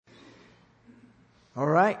All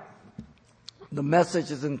right. The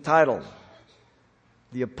message is entitled,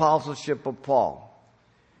 The Apostleship of Paul.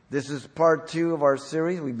 This is part 2 of our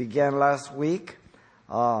series. We began last week.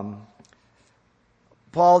 Paul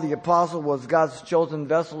the Apostle was God's chosen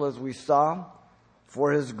vessel, as we saw,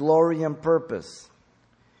 for His glory and purpose.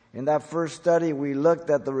 In that first study, we looked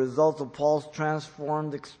at the results of Paul's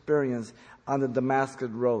transformed experience on the Damascus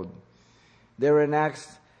Road. There in Acts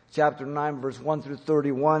chapter 9, verse 1 through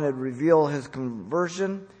 31, it revealed his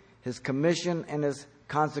conversion, his commission, and his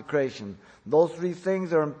consecration. Those 3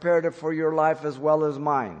 things are imperative for your life as well as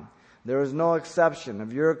mine. There is no exception.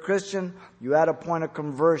 If you're a Christian, you at a point of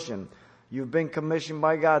conversion. You've been commissioned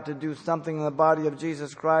by God to do something in the body of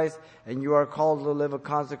Jesus Christ, and you are called to live a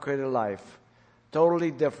consecrated life.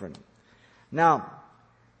 Totally different. Now,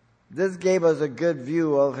 this gave us a good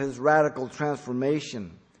view of his radical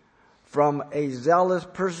transformation from a zealous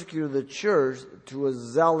persecutor of the church to a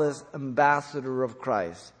zealous ambassador of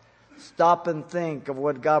Christ. Stop and think of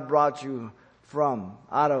what God brought you from,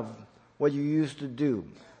 out of what you used to do.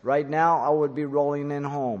 Right now, I would be rolling in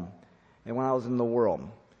home, and when I was in the world,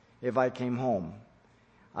 if I came home.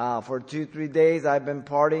 For 2-3 days, I've been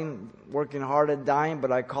partying, working hard at dying,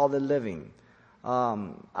 but I called it living.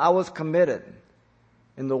 I was committed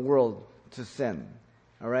in the world to sin.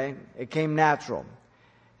 All right? It came natural.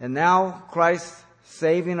 And now, Christ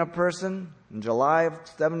saving a person in July of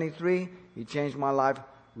 73, He changed my life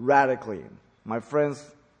radically. My friends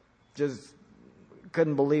just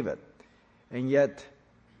couldn't believe it. And yet,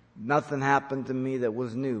 nothing happened to me that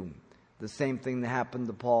was new. The same thing that happened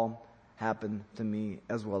to Paul happened to me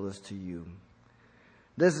as well as to you.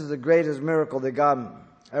 This is the greatest miracle that God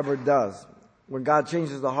ever does. When God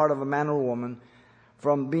changes the heart of a man or woman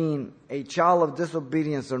from being a child of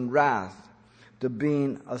disobedience and wrath to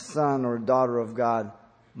being a son or a daughter of God,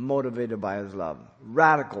 motivated by His love.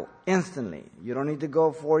 Radical, instantly. You don't need to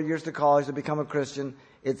go 4 years to college to become a Christian.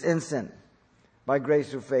 It's instant. By grace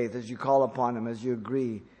through faith, as you call upon Him, as you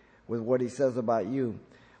agree with what He says about you.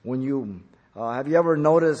 When you have you ever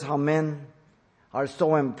noticed how men are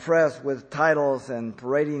so impressed with titles and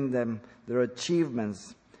parading their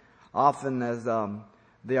achievements, often as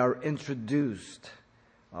they are introduced?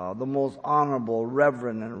 The most honorable,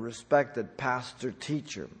 reverend, and respected pastor,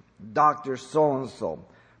 teacher, Dr. so-and-so,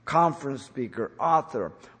 conference speaker,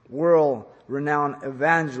 author, world-renowned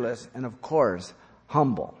evangelist, and of course,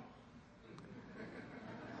 humble.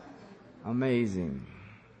 Amazing.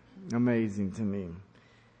 Amazing to me.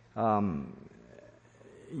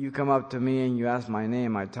 You come up to me and you ask my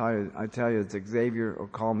name, I tell you it's Xavier, or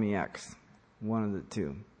call me X. One of the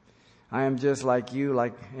two. I am just like you,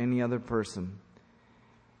 like any other person.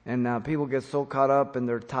 And people get so caught up in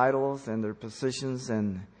their titles and their positions,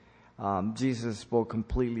 and Jesus spoke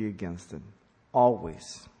completely against it.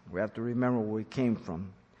 Always. We have to remember where we came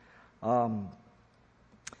from.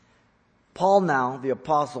 Paul now, the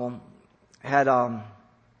apostle, had,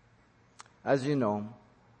 as you know,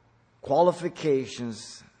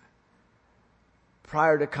 qualifications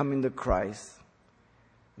prior to coming to Christ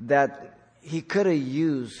that he could have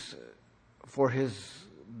used for his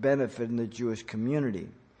benefit in the Jewish community.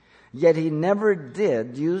 Yet he never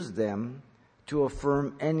did use them to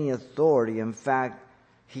affirm any authority. In fact,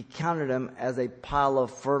 he counted them as a pile of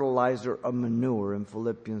fertilizer or manure in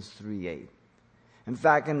Philippians 3:8. In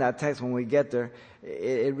fact, in that text, when we get there,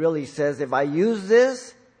 it really says, if I use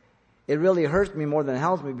this, it really hurts me more than it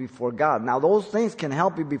helps me before God. Now, those things can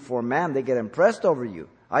help you before man. They get impressed over you.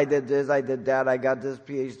 I did this, I did that, I got this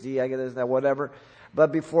PhD, I got this, that, whatever.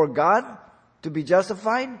 But before God, to be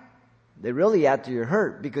justified, they really add to your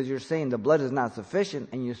hurt, because you're saying the blood is not sufficient,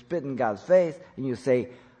 and you spit in God's face and you say,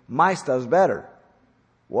 my stuff's better.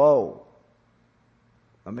 Whoa.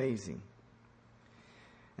 Amazing.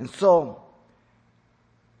 And so,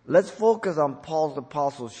 let's focus on Paul's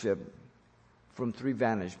apostleship from 3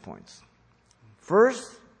 vantage points.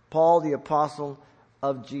 First, Paul the apostle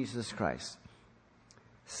of Jesus Christ.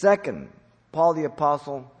 Second, Paul the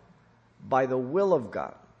apostle by the will of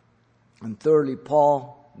God. And thirdly,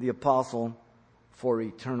 Paul the apostle for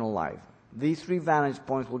eternal life. These 3 vantage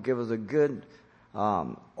points will give us a good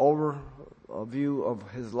overview of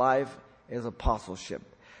his life as apostleship.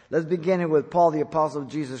 Let's begin with Paul the apostle of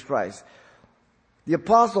Jesus Christ. The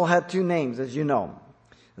apostle had 2 names, as you know.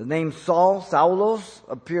 The name Saul, Saulos,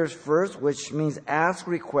 appears first, which means ask,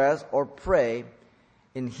 request, or pray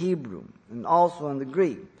in Hebrew, and also in the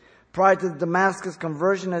Greek. Prior to the Damascus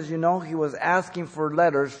conversion, as you know, he was asking for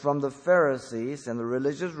letters from the Pharisees and the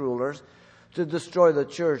religious rulers to destroy the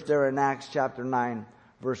church there in Acts chapter 9,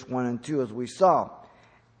 verse 1 and 2, as we saw.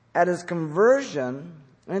 At his conversion,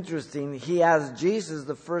 interesting. He asked Jesus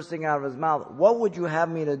the first thing out of his mouth, "What would you have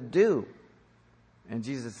me to do?" And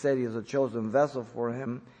Jesus said he was a chosen vessel for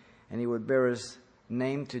him, and he would bear his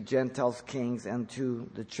name to Gentiles, kings, and to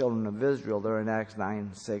the children of Israel. There in Acts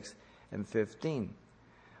 9, 6, and 15.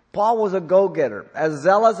 Paul was a go-getter. As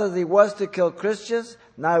zealous as he was to kill Christians,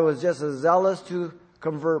 now he was just as zealous to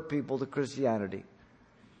convert people to Christianity.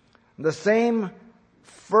 The same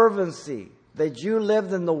fervency that you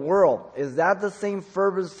lived in the world, is that the same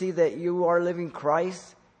fervency that you are living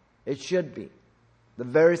Christ? It should be. The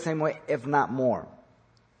very same way, if not more.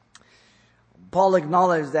 Paul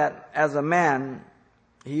acknowledged that as a man,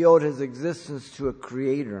 he owed his existence to a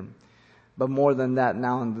creator. But more than that,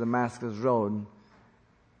 now on the Damascus Road,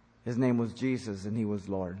 his name was Jesus and he was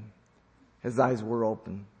Lord. His eyes were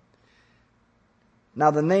open.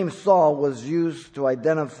 Now the name Saul was used to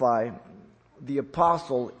identify the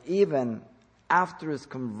apostle even after his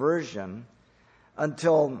conversion,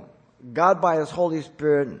 until God by his Holy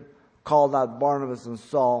Spirit called out Barnabas and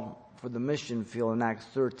Saul for the mission field. In Acts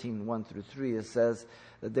 13, 1 through 3, it says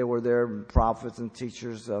that they were there, prophets and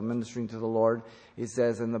teachers ministering to the Lord. He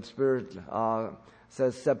says, and the Spirit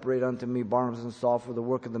says, "Separate unto me Barnabas and Saul for the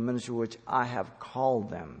work of the ministry which I have called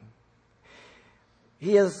them."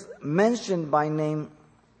 He is mentioned by name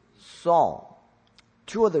Saul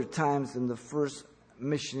 2 other times in the first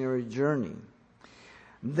missionary journey.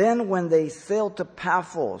 Then when they sailed to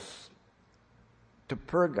Paphos, to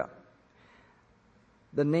Perga,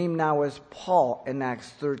 the name now is Paul in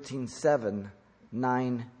Acts 13, 7,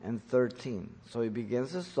 9, and 13. So he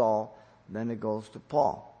begins as Saul, then it goes to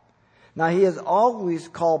Paul. Now he is always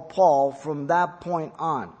called Paul from that point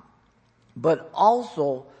on. But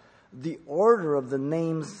also the order of the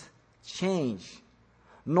names change.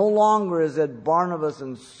 No longer is it Barnabas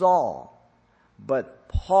and Saul, but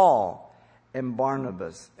Paul and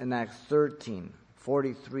Barnabas in Acts 13,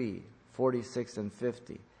 43, 46, and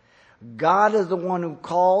 50. God is the one who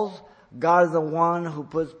calls. God is the one who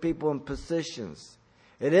puts people in positions.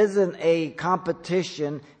 It isn't a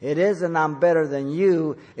competition. It isn't I'm better than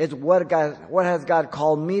you. It's what has God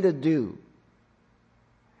called me to do?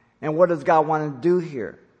 And what does God want to do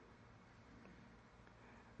here?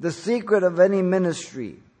 The secret of any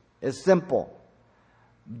ministry is simple.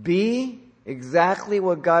 Be exactly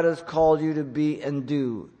what God has called you to be and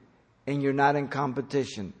do, and you're not in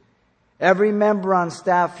competition. Every member on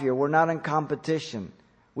staff here, we're not in competition.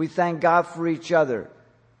 We thank God for each other.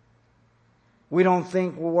 We don't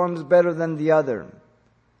think one's better than the other.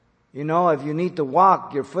 You know, if you need to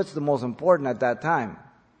walk, your foot's the most important at that time.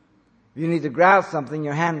 If you need to grab something,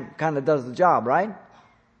 your hand kind of does the job, right?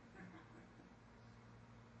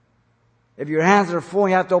 If your hands are full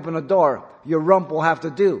and you have to open a door, your rump will have to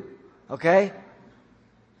do. Okay?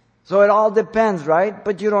 So it all depends, right?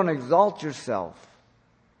 But you don't exalt yourself.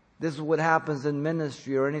 This is what happens in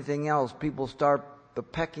ministry or anything else. People start the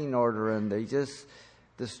pecking order and they just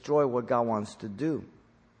destroy what God wants to do.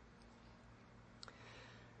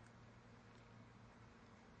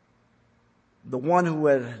 The one who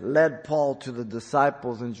had led Paul to the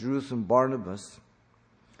disciples in Jerusalem, Barnabas,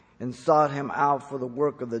 and sought him out for the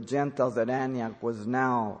work of the Gentiles at Antioch, was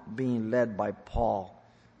now being led by Paul.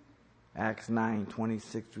 Acts 9,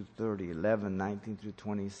 26 through 30, 11, 19 through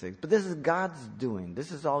 26. But this is God's doing.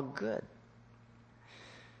 This is all good.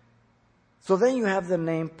 So then you have the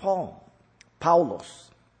name Paul. Paulos.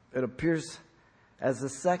 It appears as the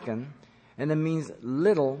second, and it means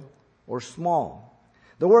little or small.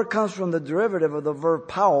 The word comes from the derivative of the verb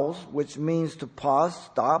paus, which means to pause,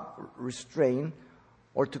 stop, restrain,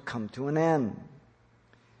 or to come to an end.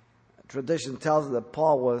 Tradition tells us that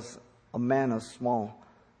Paul was a man of small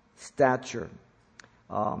stature,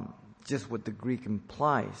 just what the Greek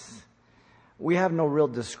implies. We have no real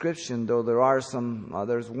description, though there are some.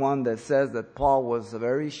 There's one that says that Paul was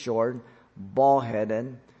very short,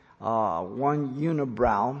 bald-headed, one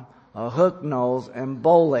unibrow, a hook nose, and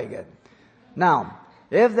bow-legged. Now,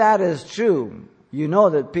 if that is true, you know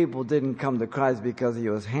that people didn't come to Christ because he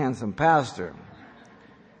was a handsome pastor.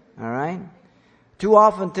 All right? Too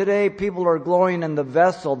often today, people are glorying in the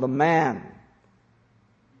vessel, the man.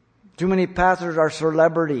 Too many pastors are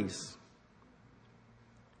celebrities.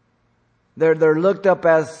 They're looked up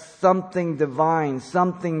as something divine,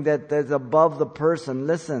 something that is above the person.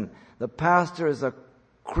 Listen, the pastor is a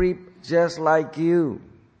creep just like you.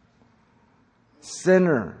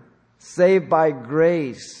 Sinner, saved by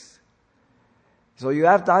grace. So you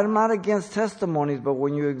have to, I'm not against testimonies, but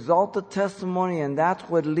when you exalt the testimony and that's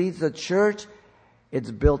what leads the church, it's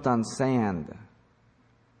built on sand,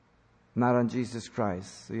 not on Jesus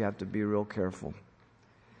Christ. So you have to be real careful.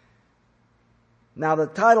 Now the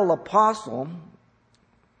title apostle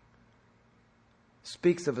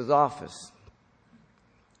speaks of his office.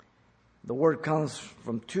 The word comes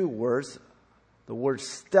from two words. The word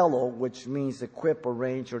stello, which means equip,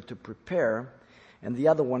 arrange, or to prepare. And the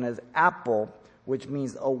other one is apo, which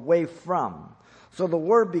means away from. So the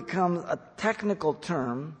word becomes a technical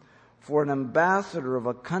term for an ambassador of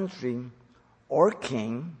a country or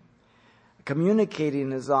king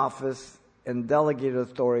communicating his office and delegated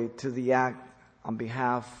authority to the act on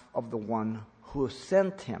behalf of the one who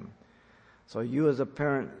sent him. So you as a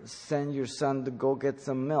parent send your son to go get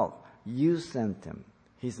some milk. You sent him.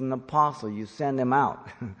 He's an apostle. You send him out,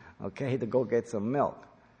 okay, to go get some milk.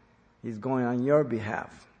 He's going on your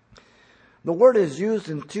behalf. The word is used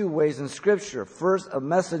in two ways in Scripture. First, a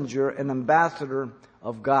messenger, an ambassador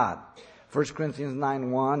of God. 1 Corinthians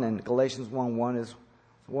 9:1 and Galatians 1:1 is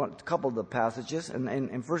a couple of the passages. And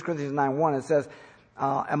in 1 Corinthians 9:1 it says,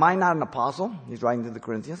 am I not an apostle? He's writing to the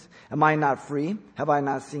Corinthians. Am I not free? Have I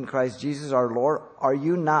not seen Christ Jesus our Lord? Are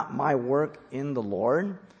you not my work in the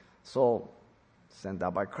Lord? So, sent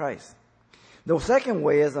out by Christ. The second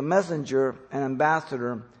way is a messenger, an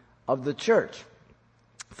ambassador of the church.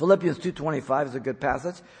 Philippians 2:25 is a good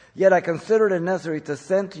passage. Yet I considered it necessary to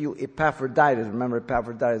send to you Epaphroditus. Remember,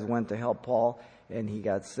 Epaphroditus went to help Paul, and he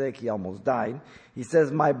got sick. He almost died. He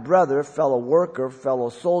says, my brother, fellow worker, fellow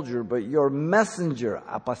soldier, but your messenger,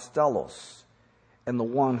 apostolos, and the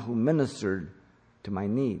one who ministered to my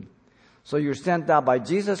need. So you're sent out by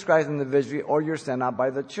Jesus Christ individually, or you're sent out by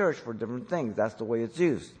the church for different things. That's the way it's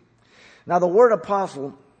used. Now, the word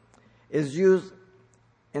apostle is used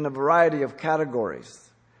in a variety of categories.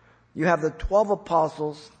 You have the 12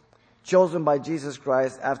 apostles chosen by Jesus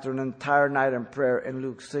Christ after an entire night in prayer in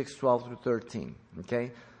Luke 6:12 through 13.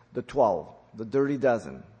 Okay? The 12, the dirty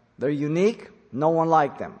dozen. They're unique. No one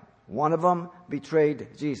like them. One of them betrayed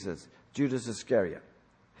Jesus, Judas Iscariot.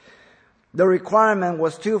 The requirement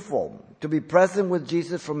was twofold: to be present with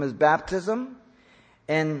Jesus from his baptism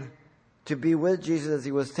and to be with Jesus as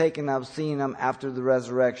he was taken up, seeing him after the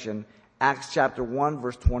resurrection. Acts chapter 1,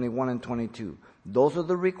 verse 21 and 22. Those are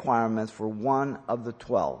the requirements for one of the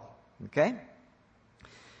 12. Okay?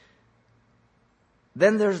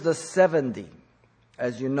 Then there's the 70.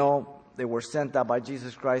 As you know, they were sent out by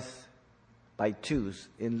Jesus Christ by twos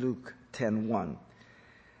in Luke 10:1.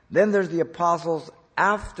 Then there's the apostles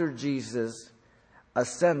after Jesus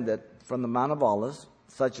ascended from the Mount of Olives,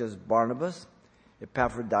 such as Barnabas,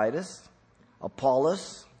 Epaphroditus,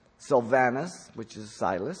 Apollos, Silvanus, which is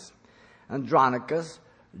Silas, Andronicus,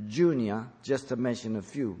 Junia, just to mention a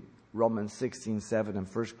few, Romans 16:7 and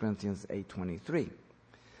 1 Corinthians 8:23.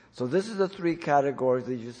 So this is the three categories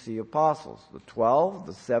that you see apostles: the 12,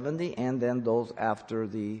 the 70, and then those after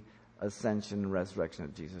the ascension and resurrection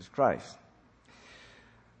of Jesus Christ.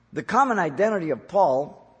 The common identity of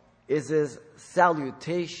Paul is his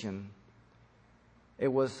salutation. It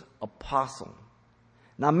was apostle.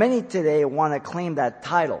 Now, many today want to claim that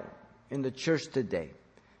title in the church today.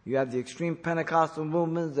 You have the extreme Pentecostal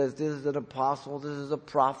movements that this is an apostle, this is a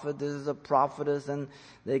prophet, this is a prophetess, and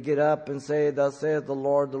they get up and say, thus saith the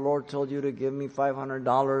Lord told you to give me $500,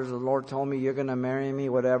 the Lord told me you're going to marry me,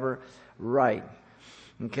 whatever. Right.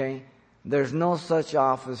 Okay? There's no such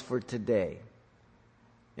office for today.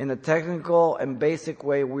 In a technical and basic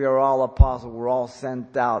way, we are all apostles. We're all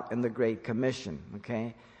sent out in the Great Commission.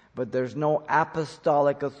 Okay? But there's no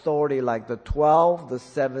apostolic authority like the 12, the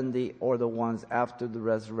 70, or the ones after the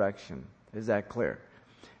resurrection. Is that clear?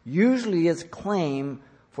 Usually it's claimed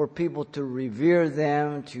for people to revere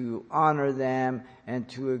them, to honor them, and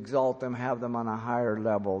to exalt them, have them on a higher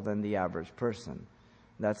level than the average person.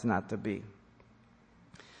 That's not to be.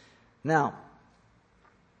 Now,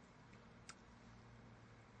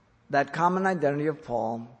 that common identity of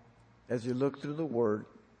Paul, as you look through the Word,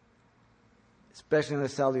 especially in the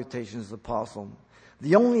salutations, the apostle.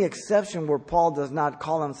 The only exception where Paul does not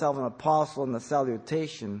call himself an apostle in the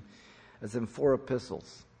salutation is in 4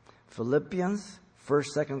 epistles: Philippians, 1st,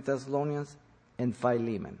 2nd Thessalonians, and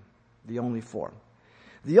Philemon. The only 4.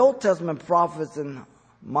 The Old Testament prophets and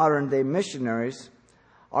modern day missionaries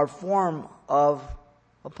are form of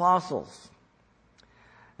apostles.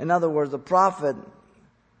 In other words, the prophet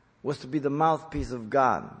was to be the mouthpiece of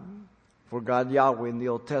God, for God Yahweh in the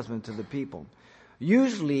Old Testament to the people.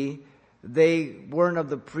 Usually, they weren't of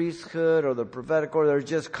the priesthood or the prophetic order. They're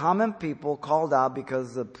just common people called out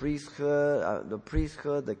because the priesthood,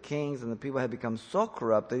 the kings, and the people had become so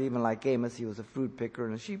corrupt that even like Amos, he was a fruit picker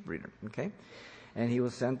and a sheep breeder. Okay? And he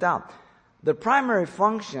was sent out. The primary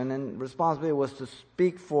function and responsibility was to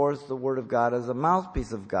speak forth the word of God as a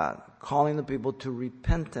mouthpiece of God, calling the people to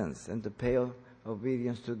repentance and to pay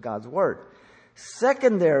obedience to God's word.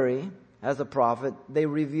 Secondary as a prophet, they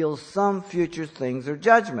reveal some future things or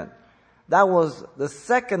judgment. That was the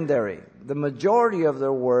secondary. The majority of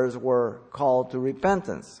their words were called to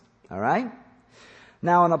repentance. All right?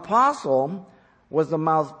 Now, an apostle was the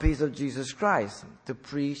mouthpiece of Jesus Christ to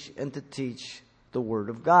preach and to teach the Word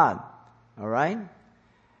of God. All right?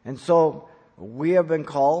 And so, we have been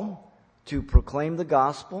called to proclaim the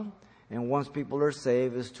gospel, and once people are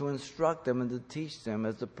saved, is to instruct them and to teach them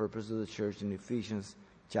as the purpose of the church in Ephesians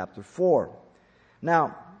chapter 4.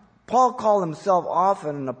 Now, Paul called himself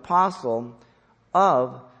often an apostle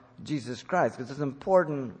of Jesus Christ, because it's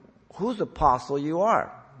important whose apostle you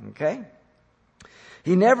are, okay?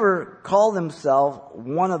 He never called himself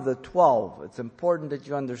one of the 12. It's important that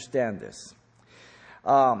you understand this.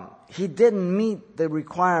 He didn't meet the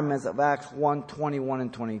requirements of Acts 1, 21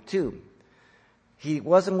 and 22. He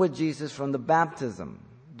wasn't with Jesus from the baptism,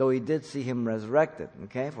 though he did see him resurrected,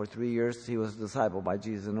 okay? For 3 years he was discipled by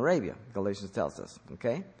Jesus in Arabia, Galatians tells us,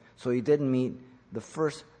 okay? So he didn't meet the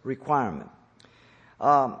first requirement.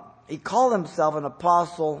 He called himself an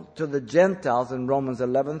apostle to the Gentiles in Romans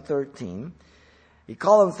 11:13. He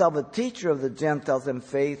called himself a teacher of the Gentiles in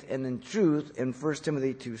faith and in truth in 1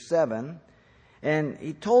 Timothy 2:7. And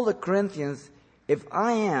he told the Corinthians, if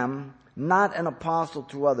I am not an apostle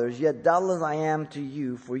to others, yet doubtless I am to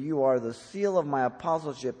you, for you are the seal of my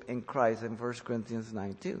apostleship in Christ in 1 Corinthians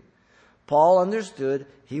 9:2. Paul understood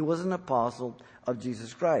he was an apostle of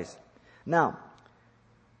Jesus Christ. Now,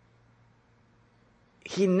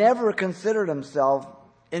 he never considered himself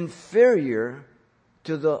inferior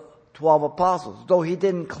to the 12 apostles. Though he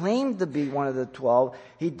didn't claim to be one of the 12,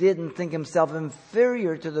 he didn't think himself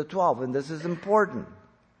inferior to the 12, and this is important.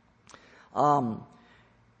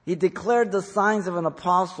 He declared the signs of an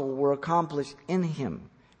apostle were accomplished in him,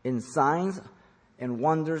 in signs and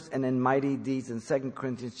wonders and in mighty deeds in 2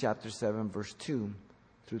 Corinthians chapter 7, verse 2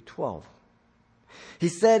 through 12. He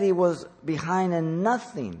said he was behind in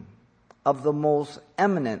nothing of the most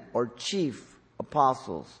eminent or chief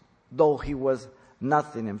apostles, though he was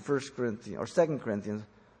nothing in 1 Corinthians or 2 Corinthians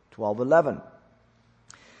 12:11.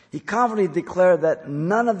 He confidently declared that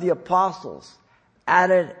none of the apostles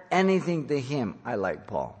added anything to him. I like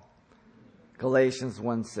Paul. Galatians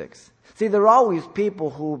 1:6. See, there are always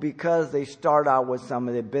people who, because they start out with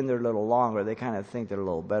something, they've been there a little longer, they kind of think they're a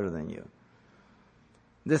little better than you.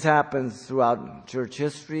 This happens throughout church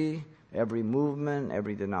history, every movement,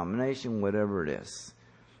 every denomination, whatever it is.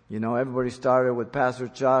 You know, everybody started with Pastor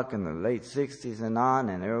Chuck in the late 60s and on,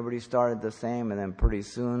 and everybody started the same, and then pretty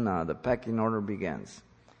soon the pecking order begins.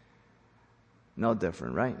 No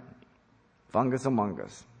different, right? Fungus among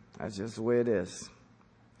us. That's just the way it is.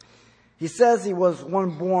 He says he was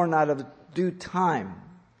one born out of due time,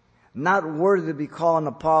 not worthy to be called an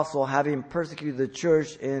apostle, having persecuted the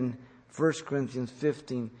church in 1 Corinthians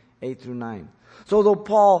 15, 8 through 9. So though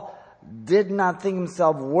Paul did not think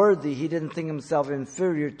himself worthy, he didn't think himself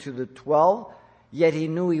inferior to the 12, yet he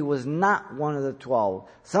knew he was not one of the 12.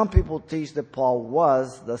 Some people teach that Paul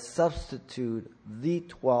was the substitute, the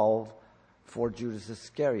 12, for Judas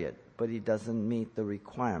Iscariot, but he doesn't meet the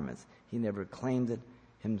requirements. He never claimed it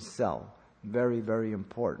himself. Very, very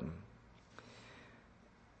important.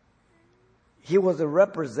 He was a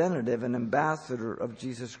representative, an ambassador of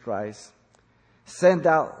Jesus Christ, sent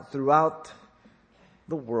out throughout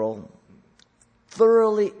the world,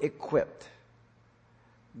 thoroughly equipped.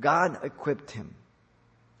 God equipped him.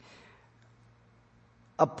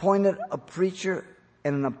 Appointed a preacher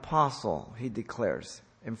and an apostle, he declares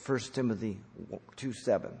in 1 Timothy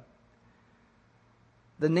 2:7.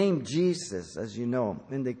 The name Jesus, as you know,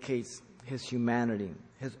 indicates his humanity,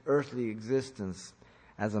 his earthly existence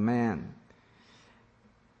as a man.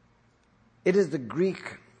 It is the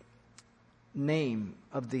Greek name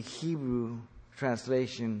of the Hebrew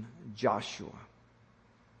translation Joshua.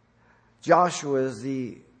 Joshua is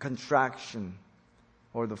the contraction,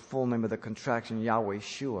 or the full name of the contraction, Yahweh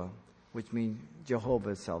Shua, which means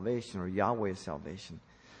Jehovah's salvation or Yahweh's salvation.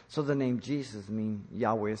 So the name Jesus means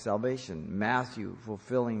Yahweh's salvation. Matthew,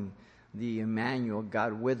 fulfilling the Emmanuel,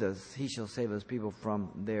 God with us, he shall save his people from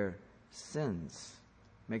their sins.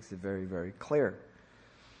 Makes it very, very clear.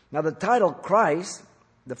 Now the title Christ,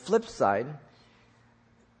 the flip side,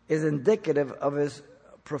 is indicative of his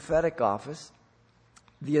prophetic office,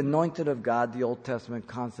 the anointed of God, the Old Testament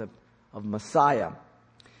concept of Messiah.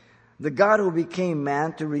 The God who became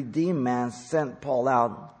man to redeem man sent Paul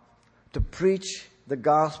out to preach the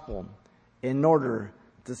gospel in order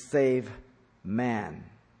to save man.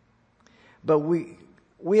 But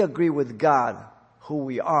we agree with God who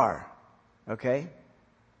we are. Okay?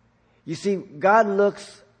 You see, God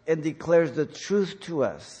looks and declares the truth to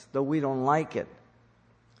us, though we don't like it.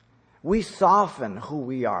 We soften who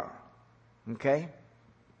we are. Okay?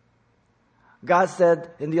 God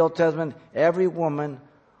said in the Old Testament, every woman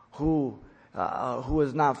who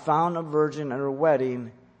is not found a virgin at her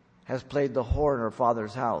wedding has played the whore in her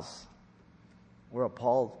father's house. We're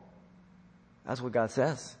appalled. That's what God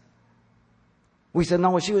says. We said,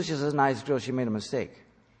 no, she was just a nice girl. She made a mistake.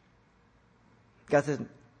 God says,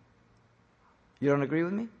 you don't agree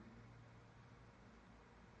with me?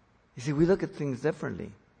 You see, we look at things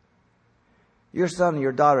differently. Your son or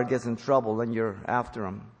your daughter gets in trouble and you're after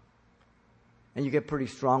them. And you get pretty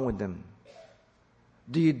strong with them.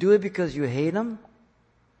 Do you do it because you hate them?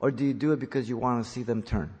 Or do you do it because you want to see them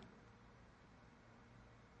turn?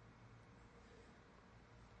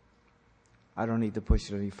 I don't need to push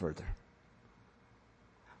it any further.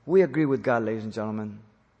 We agree with God, ladies and gentlemen.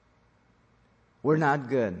 We're not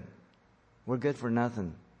good. We're good for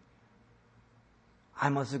nothing. I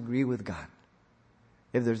must agree with God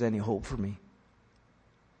if there's any hope for me.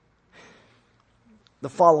 The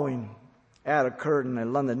following ad occurred in a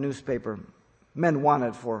London newspaper. Men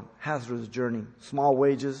wanted for hazardous journey. Small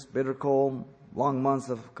wages, bitter cold, long months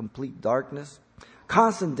of complete darkness.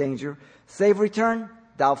 Constant danger. Safe return?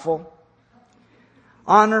 Doubtful.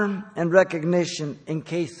 Honor and recognition in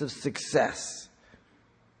case of success.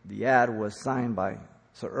 The ad was signed by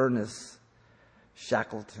Sir Ernest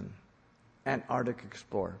Shackleton, an Arctic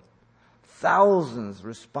explorer. Thousands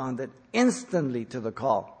responded instantly to the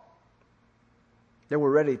call. They were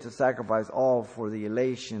ready to sacrifice all for the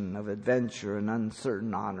elation of adventure and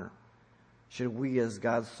uncertain honor. Should we as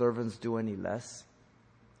God's servants do any less?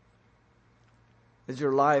 Is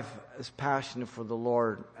your life as passionate for the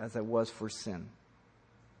Lord as it was for sin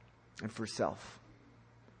and for self?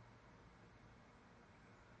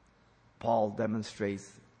 Paul demonstrates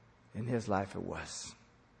in his life it was.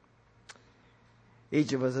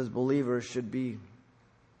 Each of us as believers should be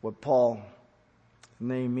what Paul's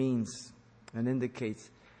name means and indicates,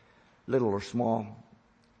 little or small,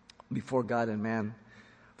 before God and man.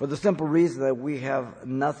 For the simple reason that we have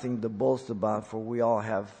nothing to boast about, for we all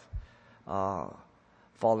have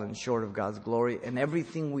fallen short of God's glory. And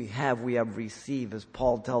everything we have received, as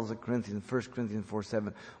Paul tells the Corinthians, 1 Corinthians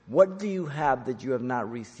 4:7. What do you have that you have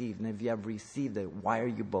not received? And if you have received it, why are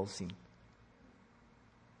you boasting?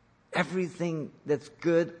 Everything that's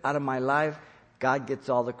good out of my life, God gets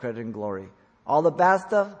all the credit and glory. All the bad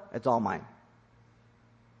stuff, it's all mine.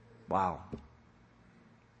 Wow.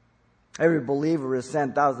 Every believer is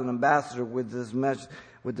sent out as an ambassador with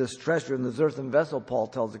this treasure in this earthen vessel, Paul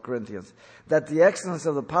tells the Corinthians, that the excellence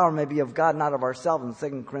of the power may be of God, not of ourselves, in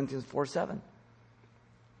 2 Corinthians 4:7.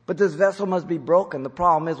 But this vessel must be broken. The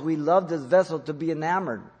problem is we love this vessel to be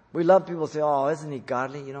enamored. We love people say, oh, isn't he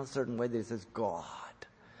godly? You know, a certain way that he says, God.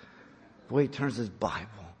 The way he turns his Bible.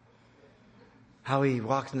 How he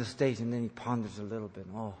walks on the stage and then he ponders a little bit.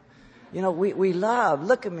 Oh, you know, we love,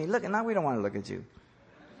 look at me, look, now we don't want to look at you.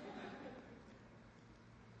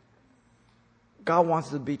 God wants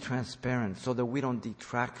to be transparent so that we don't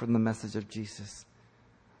detract from the message of Jesus.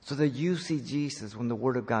 So that you see Jesus when the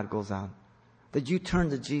Word of God goes out. That you turn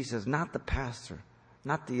to Jesus, not the pastor,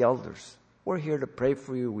 not the elders. We're here to pray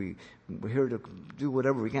for you. We're here to do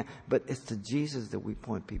whatever we can. But it's to Jesus that we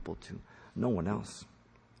point people to, no one else.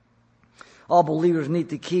 All believers need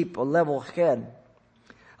to keep a level head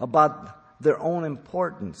about their own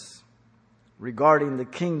importance regarding the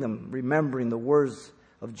kingdom, remembering the words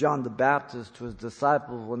of John the Baptist to his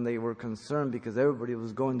disciples when they were concerned because everybody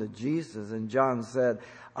was going to Jesus. And John said,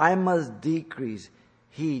 I must decrease,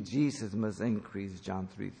 he, Jesus, must increase, John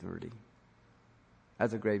 3:30.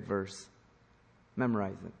 That's a great verse.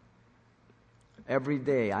 Memorize it. Every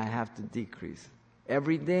day I have to decrease.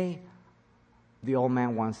 Every day the old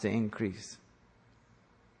man wants to increase.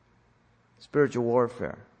 Spiritual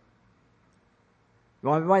warfare. You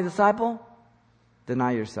want to be my disciple?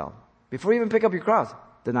 Deny yourself. Before you even pick up your cross,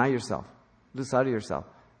 deny yourself. Lose sight of yourself.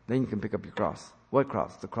 Then you can pick up your cross. What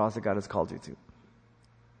cross? The cross that God has called you to.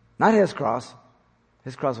 Not his cross.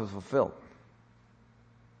 His cross was fulfilled.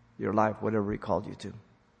 Your life, whatever he called you to.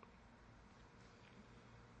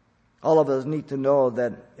 All of us need to know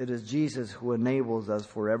that it is Jesus who enables us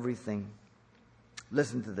for everything.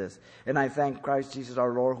 Listen to this. And I thank Christ Jesus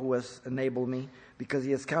our Lord who has enabled me because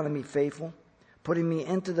he has counted me faithful, putting me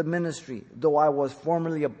into the ministry, though I was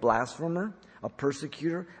formerly a blasphemer, a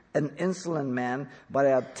persecutor, an insolent man, but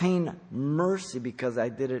I obtained mercy because I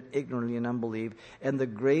did it ignorantly in unbelief. And the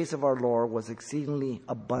grace of our Lord was exceedingly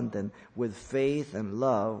abundant with faith and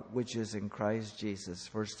love, which is in Christ Jesus.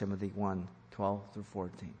 1 Timothy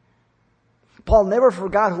 1:12-14. Paul never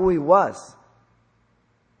forgot who he was.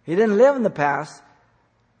 He didn't live in the past.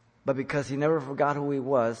 But because he never forgot who he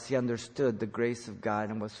was, he understood the grace of God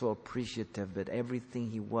and was so appreciative that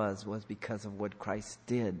everything he was because of what Christ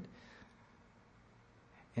did.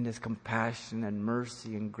 And his compassion and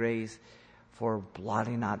mercy and grace for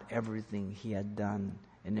blotting out everything he had done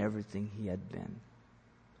and everything he had been.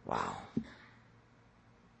 Wow.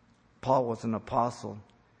 Paul was an apostle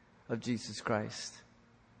of Jesus Christ.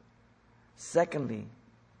 Secondly,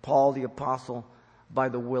 Paul the apostle by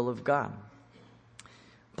the will of God.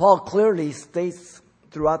 Paul clearly states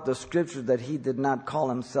throughout the scripture that he did not call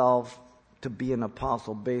himself to be an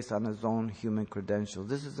apostle based on his own human credentials.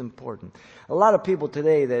 This is important. A lot of people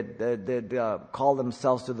today that call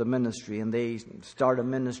themselves to the ministry, and they start a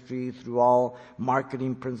ministry through all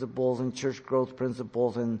marketing principles and church growth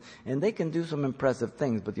principles, and they can do some impressive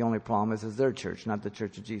things, but the only problem is it's their church, not the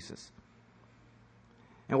church of Jesus.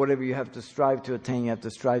 And whatever you have to strive to attain, you have to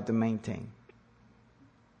strive to maintain.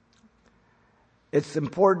 It's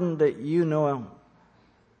important that you know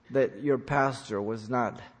that your pastor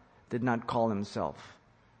did not call himself.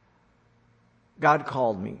 God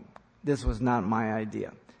called me. This was not my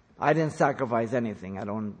idea. I didn't sacrifice anything. I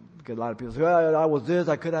don't get a lot of people say, oh, I was this,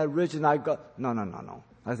 I could have rich, and I got... No.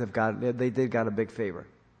 As if they did God a big favor.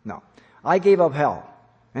 No. I gave up hell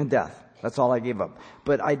and death. That's all I gave up.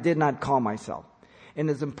 But I did not call myself. And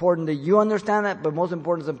it's important that you understand that, but most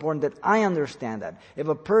important, it's important that I understand that. If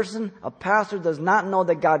a pastor does not know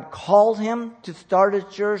that God called him to start a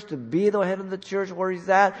church, to be the head of the church where he's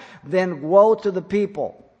at, then woe to the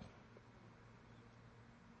people.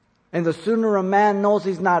 And the sooner a man knows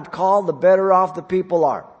he's not called, the better off the people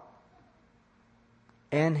are.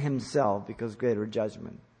 And himself, because greater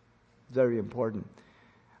judgment. Very important.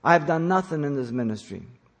 I have done nothing in this ministry.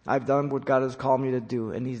 I've done what God has called me to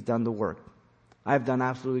do, and he's done the work. I've done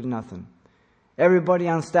absolutely nothing. Everybody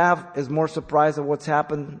on staff is more surprised at what's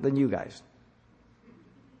happened than you guys.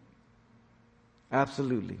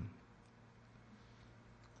 Absolutely.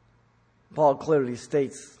 Paul clearly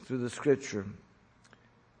states through the scripture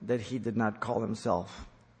that he did not call himself.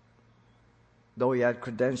 Though he had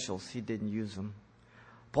credentials, he didn't use them.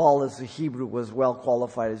 Paul, as a Hebrew, was well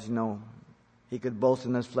qualified, as you know. He could boast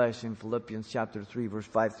in his flesh in Philippians chapter 3, verse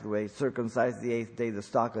 5 through 8. Circumcised the 8th day, the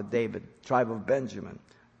stock of David, tribe of Benjamin,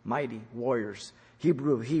 mighty warriors,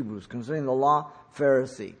 Hebrew of Hebrews. Concerning the law,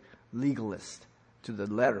 Pharisee, legalist to the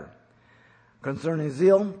letter. Concerning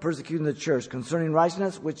zeal, persecuting the church. Concerning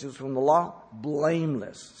righteousness, which is from the law,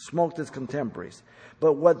 blameless. Smoked his contemporaries.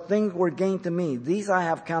 But what things were gained to me, these I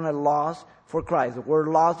have counted loss for Christ. The word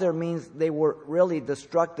loss there means they were really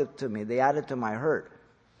destructive to me. They added to my hurt.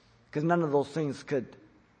 Because none of those things could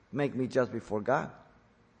make me just before God.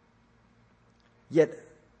 Yet,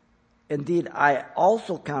 indeed, I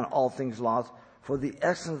also count all things lost for the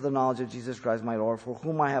excellence of the knowledge of Jesus Christ my Lord, for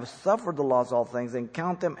whom I have suffered the loss of all things, and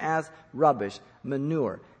count them as rubbish,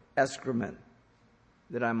 manure, excrement,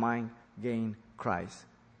 that I might gain Christ.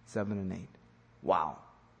 7 and 8. Wow.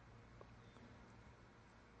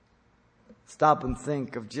 Stop and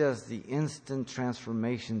think of just the instant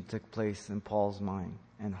transformation that took place in Paul's mind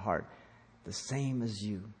and heart. The same as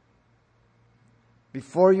you.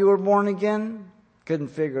 Before you were born again, couldn't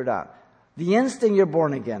figure it out. The instant you're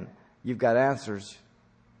born again, you've got answers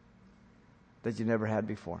that you never had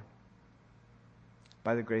before.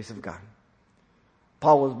 By the grace of God.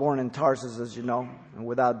 Paul was born in Tarsus, as you know, and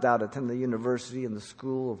without doubt attended the university and the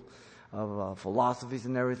school of philosophies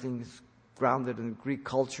and everything. He's grounded in Greek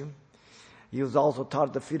culture. He was also taught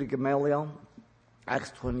at the feet of Gamaliel.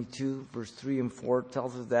 Acts 22, verse 3 and 4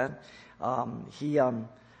 tells us that.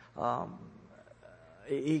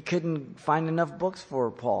 He couldn't find enough books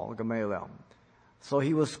for Paul, Gamaliel. So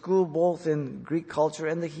he was schooled both in Greek culture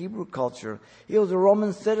and the Hebrew culture. He was a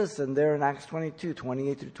Roman citizen there in Acts 22,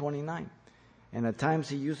 28 through 29. And at times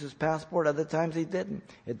he used his passport, other times he didn't.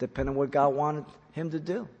 It depended on what God wanted him to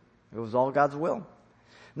do. It was all God's will.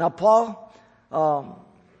 Now Paul,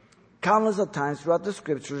 countless of times throughout the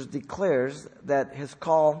scriptures, declares that his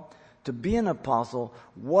call to be an apostle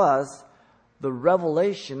was the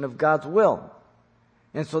revelation of God's will.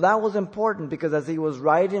 And so that was important because as he was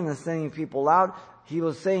writing and sending people out, he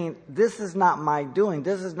was saying, this is not my doing.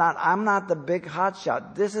 I'm not the big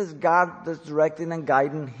hotshot. This is God that's directing and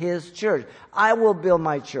guiding his church. I will build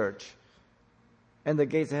my church. And the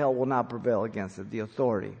gates of hell will not prevail against it, the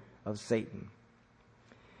authority of Satan.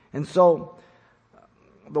 And so,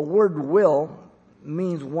 the word will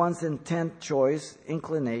means one's intent, choice,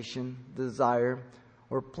 inclination, desire,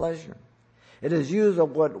 or pleasure. It is used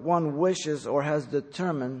of what one wishes or has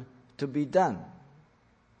determined to be done.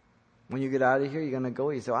 When you get out of here, you're going to go,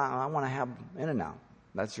 you say, I want to have In-N-Out.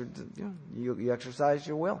 That's you exercise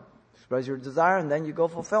your will. express your desire, and then you go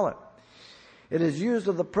fulfill it. It is used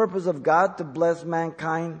for the purpose of God to bless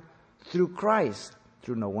mankind through Christ,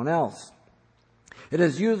 through no one else. It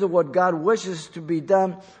is used of what God wishes to be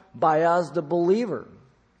done by us, the believer.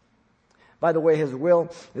 By the way, His will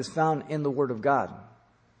is found in the Word of God.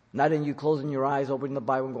 Not in you closing your eyes, opening the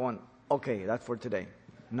Bible and going, okay, that's for today.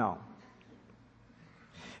 No.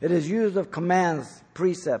 It is used of commands,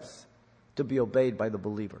 precepts, to be obeyed by the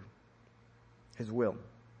believer. His will.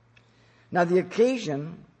 Now the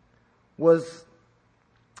occasion was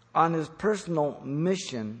on His personal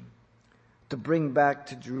mission to bring back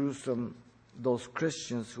to Jerusalem those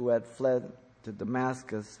Christians who had fled to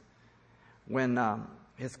Damascus when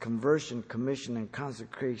His conversion, commission, and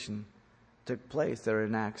consecration took place there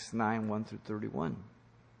in Acts 9, 1 through 31.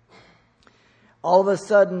 All of a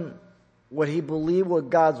sudden, what he believed was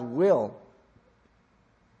God's will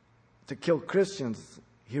to kill Christians,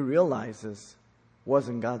 he realizes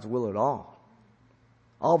wasn't God's will at all.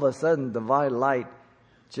 All of a sudden, divine light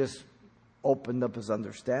just opened up his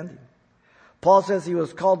understanding. Paul says he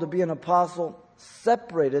was called to be an apostle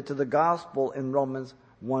separated to the gospel in Romans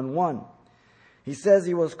 1:1. He says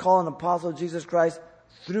he was called an apostle of Jesus Christ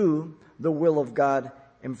through the will of God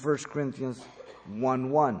in 1 Corinthians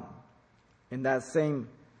 1:1. In that same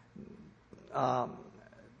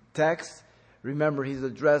text, remember he's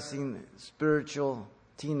addressing spiritual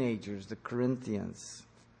teenagers, the Corinthians,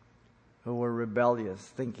 who were rebellious,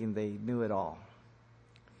 thinking they knew it all.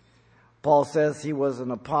 Paul says he was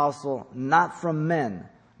an apostle not from men,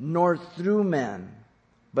 nor through men,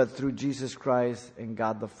 but through Jesus Christ and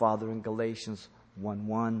God the Father in Galatians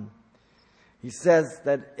 1:1. He says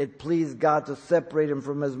that it pleased God to separate him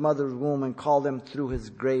from his mother's womb and call him through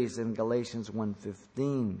His grace in Galatians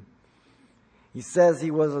 1:15. He says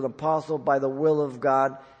he was an apostle by the will of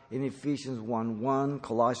God in Ephesians 1:1,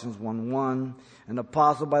 Colossians 1:1, an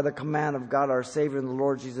apostle by the command of God our Savior and the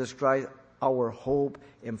Lord Jesus Christ, our hope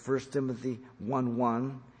in 1 Timothy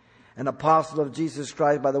 1:1, an apostle of Jesus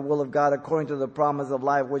Christ by the will of God according to the promise of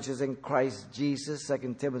life which is in Christ Jesus,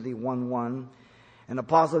 2 Timothy 1:1, an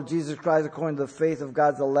apostle of Jesus Christ according to the faith of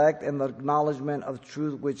God's elect and the acknowledgement of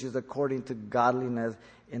truth which is according to godliness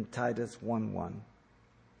in Titus 1:1.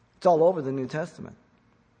 It's all over the New Testament.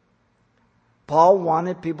 Paul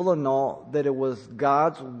wanted people to know that it was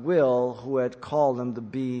God's will who had called him to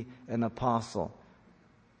be an apostle.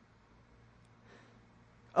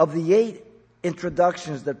 Of the 8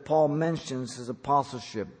 introductions that Paul mentions his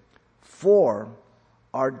apostleship, 4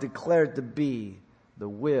 are declared to be the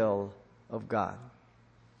will of God.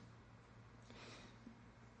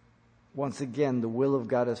 Once again, the will of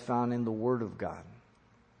God is found in the Word of God.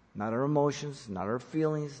 Not our emotions, not our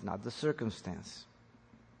feelings, not the circumstance.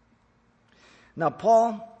 Now,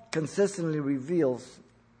 Paul consistently reveals,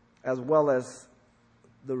 as well as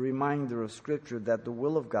the reminder of Scripture, that the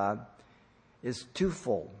will of God is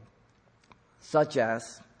twofold, such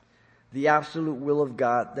as the absolute will of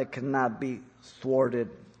God that cannot be thwarted,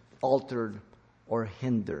 altered, or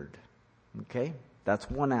hindered. Okay? That's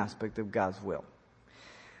one aspect of God's will.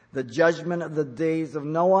 The judgment of the days of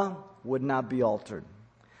Noah would not be altered.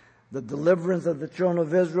 The deliverance of the children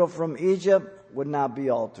of Israel from Egypt would not be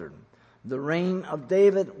altered. The reign of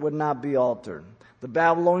David would not be altered. The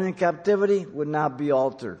Babylonian captivity would not be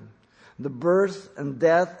altered. The birth and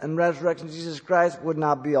death and resurrection of Jesus Christ would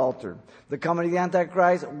not be altered. The coming of the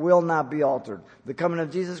Antichrist will not be altered. The coming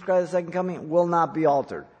of Jesus Christ, the second coming, will not be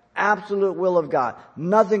altered. Absolute will of God.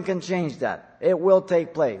 Nothing can change that. It will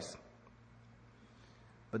take place.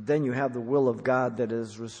 But then you have the will of God that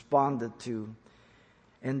is responded to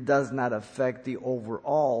and does not affect the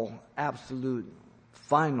overall, absolute,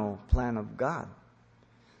 final plan of God.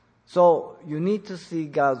 So you need to see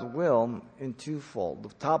God's will in twofold.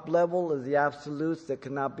 The top level is the absolutes that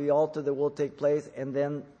cannot be altered, that will take place, and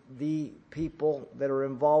then the people that are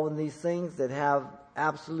involved in these things that have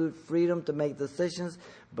absolute freedom to make decisions,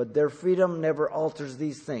 but their freedom never alters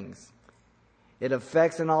these things. It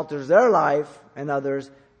affects and alters their life and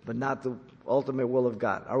others, but not the ultimate will of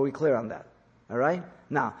God. Are we clear on that? All right?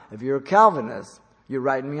 Now, if you're a Calvinist, you're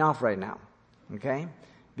writing me off right now. Okay?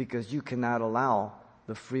 Because you cannot allow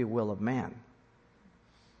the free will of man.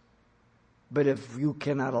 But if you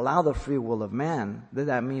cannot allow the free will of man, then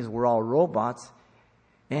that means we're all robots.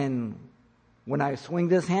 And when I swing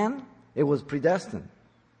this hand, it was predestined.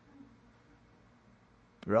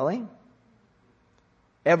 Really?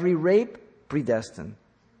 Every rape, predestined.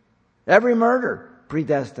 Every murder,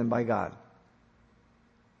 predestined by God.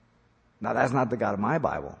 Now that's not the God of my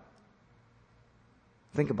Bible.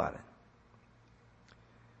 Think about it.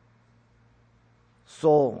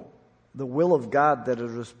 So the will of God that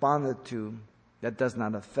is responded to that does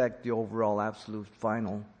not affect the overall absolute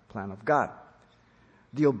final plan of God.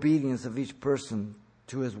 The obedience of each person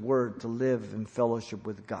to his word to live in fellowship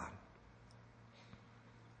with God.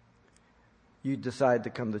 You decided to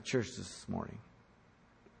come to church this morning.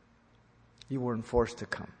 You weren't forced to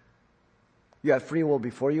come. You had free will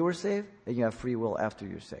before you were saved, and you have free will after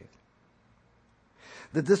you're saved.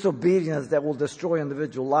 The disobedience that will destroy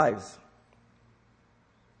individual lives,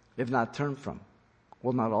 if not turned from,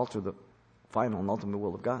 will not alter the final and ultimate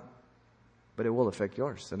will of God, but it will affect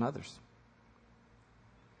yours and others.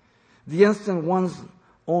 The instant one's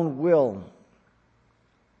own will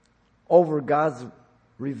over God's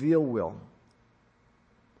revealed will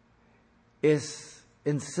is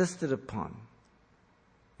insisted upon,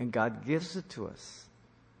 and God gives it to us,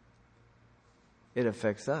 it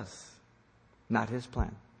affects us, not his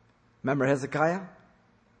plan. Remember Hezekiah?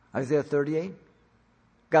 Isaiah 38?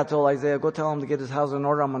 God told Isaiah, go tell him to get his house in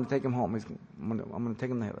order. I'm going to take him home. I'm going to take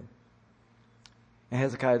him to heaven. And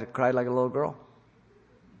Hezekiah cried like a little girl.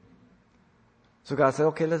 So God said,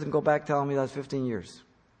 okay, listen, go back, tell him that's 15 years.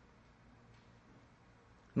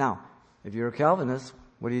 Now, if you're a Calvinist,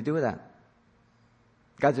 what do you do with that?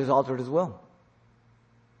 God just altered his will.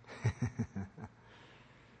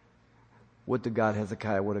 Would to God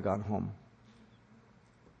Hezekiah would have gone home.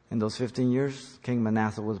 In those 15 years, King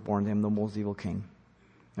Manasseh was born to him, the most evil king.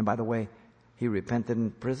 And by the way, he repented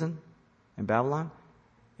in prison in Babylon,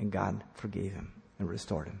 and God forgave him and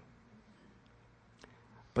restored him.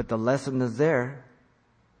 But the lesson is there.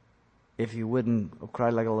 If he wouldn't have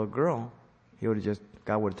cried like a little girl,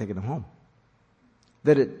 God would have taken him home.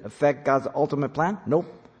 Did it affect God's ultimate plan?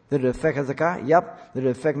 Nope. Did it affect Hezekiah? Yep. Did it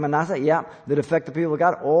affect Manasseh? Yep. Did it affect the people of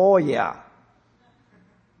God? Oh, yeah.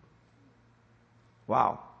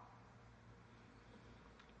 Wow.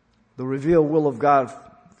 The revealed will of God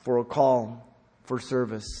for a call for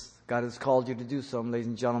service. God has called you to do something, ladies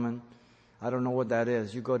and gentlemen. I don't know what that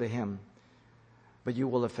is. You go to him. But you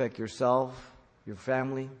will affect yourself, your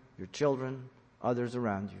family, your children, others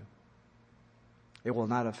around you. It will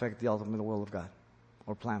not affect the ultimate will of God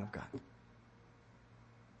or plan of God.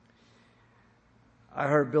 I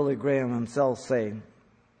heard Billy Graham himself say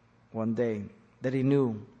one day that he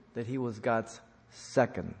knew that he was God's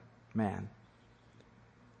second man.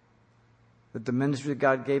 That the ministry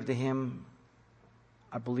God gave to him,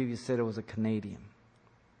 I believe he said it was a Canadian.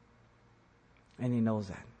 And he knows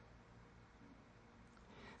that.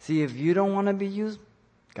 See, if you don't want to be used,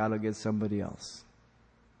 God will get somebody else.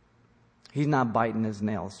 He's not biting his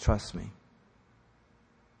nails, trust me.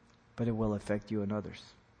 But it will affect you and others.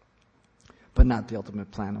 But not the ultimate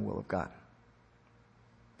plan and will of God.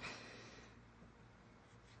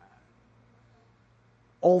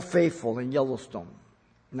 Old Faithful in Yellowstone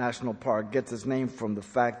National Park gets its name from the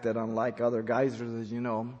fact that, unlike other geysers, as you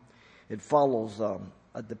know, it follows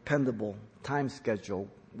a dependable time schedule.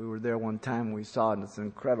 We were there one time, we saw it, and it's an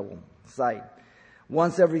incredible sight.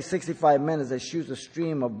 Once every 65 minutes, it shoots a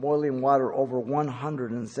stream of boiling water over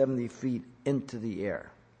 170 feet into the air.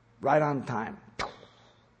 Right on time.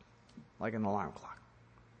 Like an alarm clock.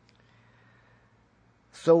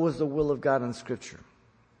 So is the will of God in Scripture.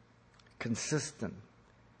 Consistent.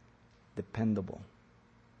 Dependable.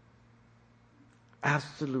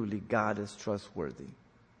 Absolutely, God is trustworthy.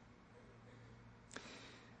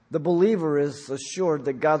 The believer is assured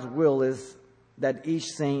that God's will is that each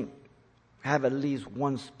saint have at least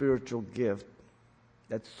one spiritual gift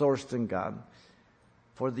that's sourced in God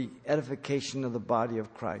for the edification of the body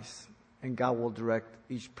of Christ. And God will direct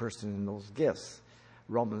each person in those gifts.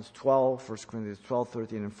 Romans 12, 1 Corinthians 12,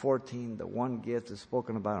 13, and 14. The one gift is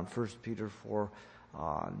spoken about in 1 Peter 4,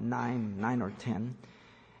 9 or 10.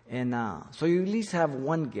 And so you at least have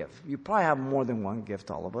one gift. You probably have more than one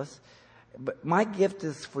gift, all of us. But my gift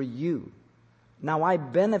is for you. Now, I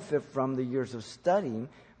benefit from the years of studying,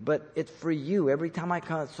 but it's for you. Every time I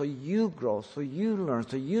come, so you grow, so you learn,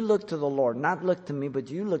 so you look to the Lord. Not look to me, but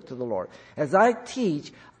you look to the Lord. As I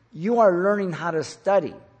teach, you are learning how to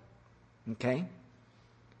study. Okay?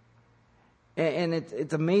 And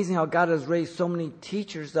it's amazing how God has raised so many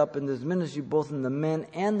teachers up in this ministry, both in the men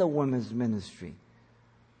and the women's ministry.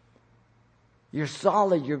 You're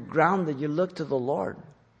solid, you're grounded, you look to the Lord.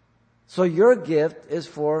 So your gift is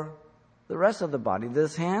for the rest of the body.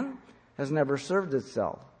 This hand has never served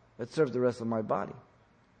itself. It serves the rest of my body.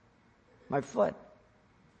 My foot.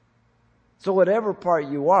 So whatever part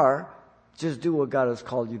you are, just do what God has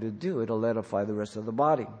called you to do. It'll edify the rest of the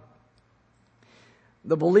body.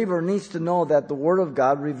 The believer needs to know that the Word of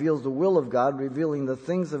God reveals the will of God, revealing the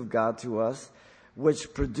things of God to us,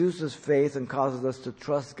 which produces faith and causes us to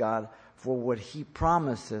trust God for what He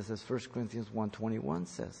promises, as 1 Corinthians 1:21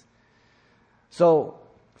 says. So,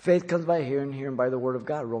 faith comes by hearing, hearing by the word of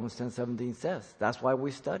God. Romans 10:17 says. That's why we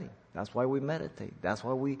study. That's why we meditate. That's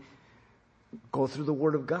why we go through the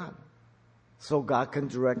word of God. So God can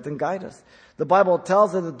direct and guide us. The Bible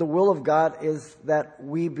tells us that the will of God is that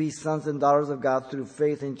we be sons and daughters of God through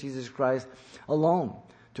faith in Jesus Christ alone.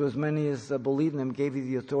 To as many as believe in Him, gave you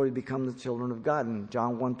the authority to become the children of God. In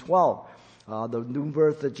John 1:12, the new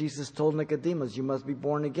birth that Jesus told Nicodemus, you must be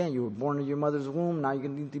born again. You were born in your mother's womb. Now you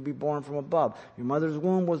need to be born from above. Your mother's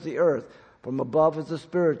womb was the earth. From above is the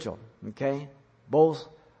spiritual. Okay? Both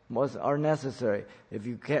are necessary. If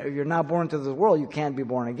you're not born into this world, you can't be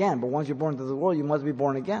born again. But once you're born into the world, you must be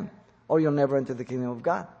born again, or you'll never enter the kingdom of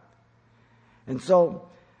God. And so,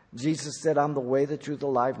 Jesus said, I'm the way, the truth, the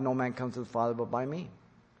life. No man comes to the Father but by me.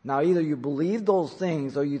 Now, either you believe those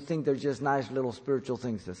things, or you think they're just nice little spiritual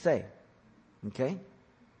things to say. Okay?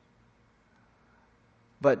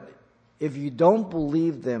 But if you don't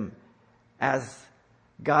believe them as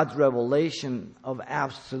God's revelation of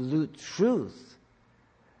absolute truth,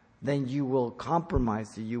 then you will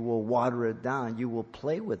compromise it, you will water it down, you will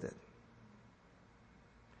play with it.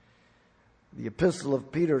 The epistle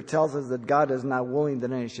of Peter tells us that God is not willing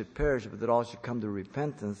that any should perish, but that all should come to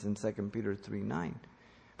repentance in 2 Peter 3:9.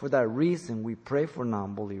 For that reason, we pray for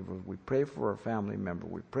non-believers, we pray for our family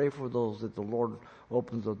members, we pray for those that the Lord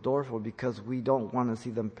opens the door for, because we don't want to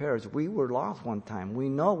see them perish. We were lost one time. We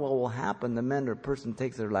know what will happen the minute a person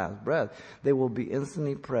takes their last breath. They will be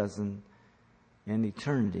instantly present in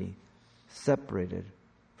eternity, separated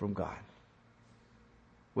from God,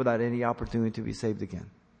 without any opportunity to be saved again.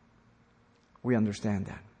 We understand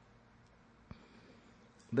that.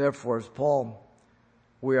 Therefore, as Paul,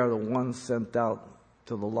 we are the ones sent out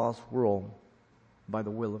to the lost world by the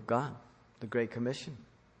will of God. The Great Commission.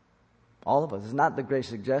 All of us. It's not the Great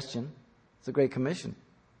Suggestion. It's the Great Commission.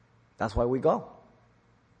 That's why we go.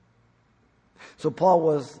 So Paul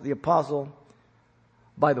was the apostle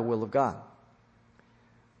by the will of God.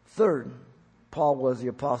 Third, Paul was the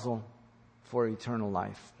apostle for eternal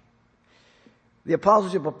life. The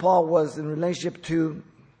apostleship of Paul was in relationship to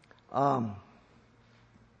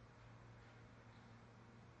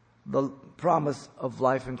the promise of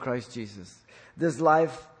life in Christ Jesus. This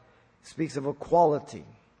life speaks of a quality,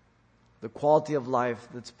 the quality of life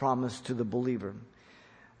that's promised to the believer.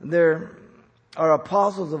 There are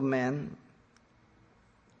apostles of men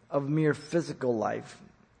of mere physical life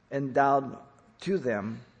endowed to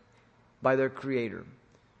them by their Creator.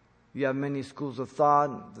 You have many schools of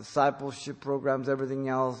thought, discipleship programs, everything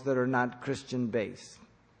else that are not Christian based.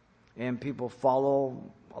 And people follow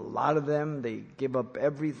a lot of them. They give up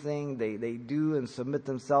everything. They do and submit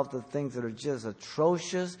themselves to things that are just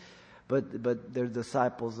atrocious, but they're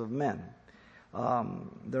disciples of men.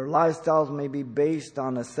 Their lifestyles may be based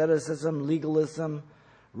on asceticism, legalism,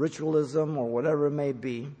 ritualism, or whatever it may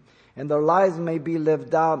be. And their lives may be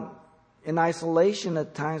lived out in isolation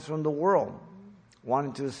at times from the world,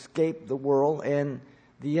 wanting to escape the world and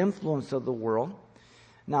the influence of the world.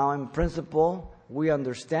 Now, in principle, we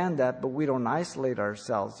understand that, but we don't isolate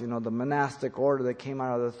ourselves. You know, the monastic order that came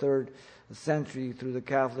out of the 3rd century through the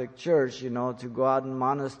Catholic Church, you know, to go out in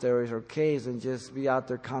monasteries or caves and just be out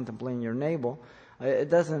there contemplating your navel,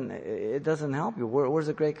 it doesn't help you. Where's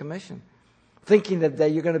the Great Commission? Thinking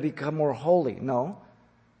that you're going to become more holy. No.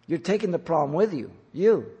 You're taking the problem with you.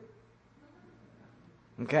 You.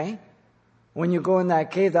 Okay? When you go in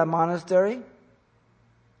that cave, that monastery,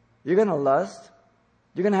 you're going to lust.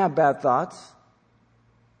 You're going to have bad thoughts.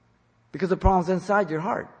 Because the problem's inside your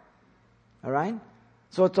heart. All right?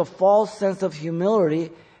 So it's a false sense of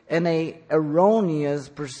humility and a erroneous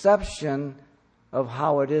perception of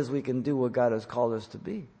how it is we can do what God has called us to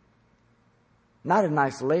be. Not in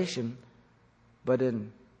isolation, but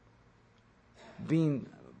in being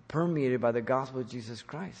permeated by the gospel of Jesus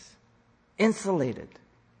Christ. Insulated.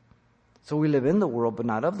 So we live in the world, but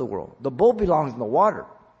not of the world. The boat belongs in the water.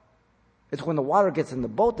 It's when the water gets in the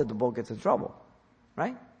boat that the boat gets in trouble.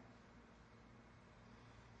 Right?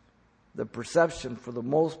 The perception, for the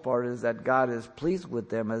most part, is that God is pleased with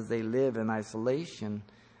them as they live in isolation,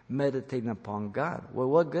 meditating upon God. Well,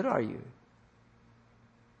 what good are you?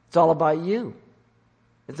 It's all about you.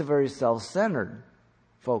 It's a very self-centered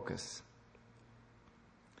focus.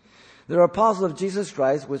 There are apostles of Jesus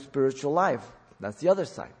Christ with spiritual life. That's the other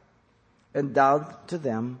side. Endowed to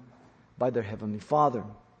them by their Heavenly Father.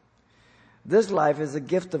 This life is a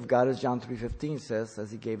gift of God, as John 3:15 says,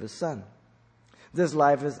 as He gave His Son. This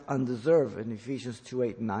life is undeserved in Ephesians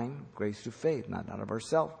 2:8-9, grace through faith, not out of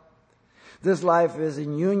ourselves. This life is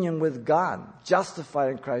in union with God,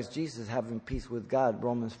 justified in Christ Jesus, having peace with God,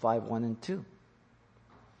 Romans 5:1-2.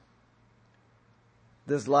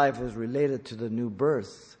 This life is related to the new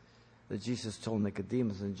birth that Jesus told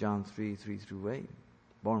Nicodemus in John 3:3-8,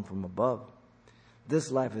 born from above.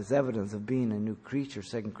 This life is evidence of being a new creature,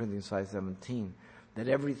 2 Corinthians 5:17, that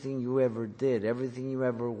everything you ever did, everything you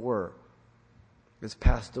ever were, is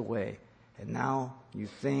passed away. And now you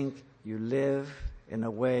think, you live in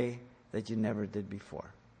a way that you never did before.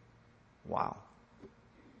 Wow.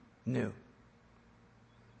 New.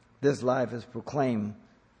 This life is proclaimed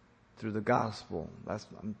through the gospel.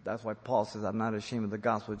 That's why Paul says, I'm not ashamed of the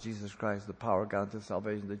gospel of Jesus Christ, the power of God to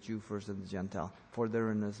salvation, the Jew first and the Gentile. For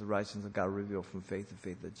therein is the righteousness of God revealed from faith to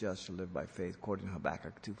faith. The just shall live by faith, according to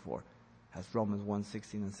Habakkuk 2:4. That's Romans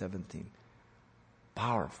 1:16 and 17.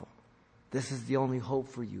 Powerful. This is the only hope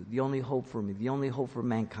for you, the only hope for me, the only hope for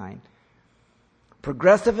mankind.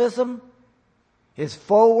 Progressivism is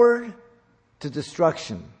forward to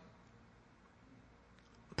destruction.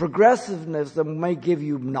 Progressivism may give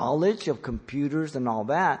you knowledge of computers and all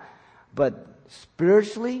that, but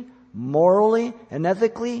spiritually, morally, and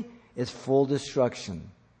ethically, it's full destruction.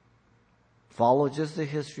 Follow just the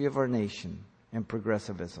history of our nation and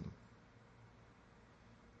progressivism.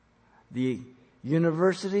 The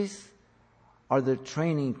universities are the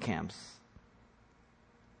training camps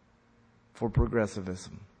for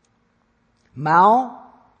progressivism. Mao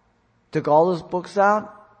took all those books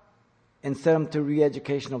out and sent them to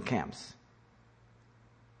re-educational camps.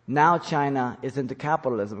 Now China is into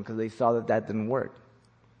capitalism because they saw that that didn't work.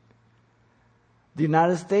 The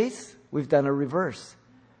United States, we've done a reverse.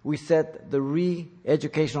 We set the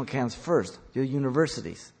re-educational camps first, the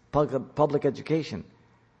universities, public education.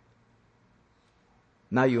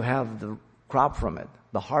 Now you have the crop from it,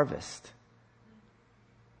 the harvest.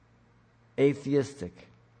 Atheistic,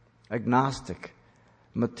 agnostic,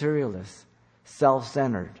 materialist,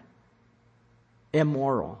 self-centered,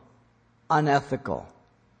 immoral, unethical,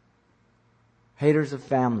 haters of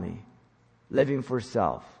family, living for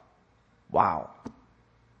self. Wow.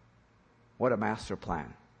 What a master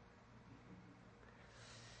plan.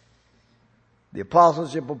 The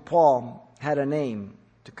apostleship of Paul had an aim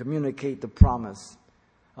to communicate the promise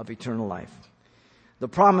of eternal life. The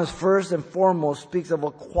promise first and foremost speaks of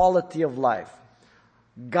a quality of life,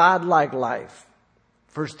 God-like life.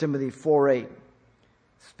 1 Timothy 4:8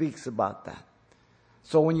 speaks about that.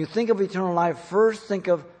 So when you think of eternal life, first think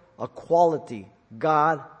of a quality,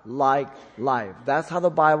 God-like life. That's how the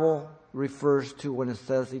Bible refers to when it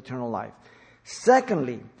says eternal life.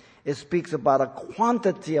 Secondly, it speaks about a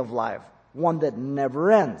quantity of life, one that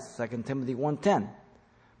never ends, 2 Timothy 1:10.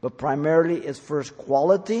 But primarily it's first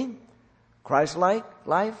quality, Christ-like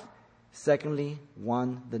life. Secondly,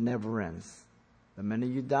 one that never ends. The minute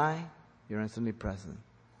you die, you're instantly present.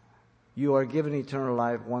 You are given eternal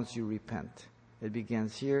life once you repent. It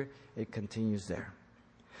begins here, it continues there.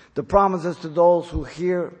 The promise is to those who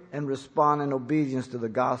hear and respond in obedience to the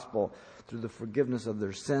gospel through the forgiveness of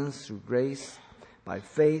their sins, through grace, by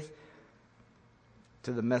faith,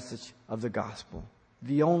 to the message of the gospel.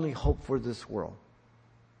 The only hope for this world.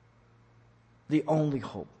 The only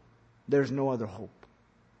hope. There's no other hope.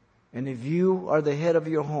 And if you are the head of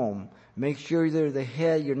your home, make sure you're the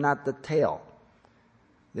head, you're not the tail.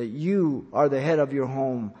 That you are the head of your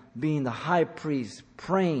home, being the high priest,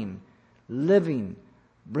 praying, living,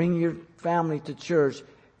 bring your family to church,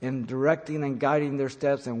 and directing and guiding their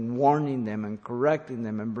steps and warning them and correcting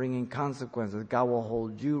them and bringing consequences. God will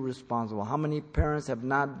hold you responsible. How many parents have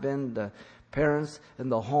not been the parents in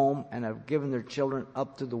the home and have given their children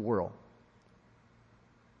up to the world?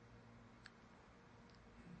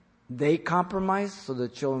 They compromise, so the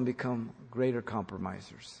children become greater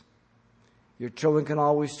compromisers. Your children can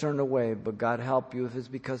always turn away, but God help you if it's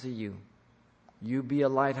because of you. You be a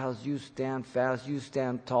lighthouse, you stand fast, you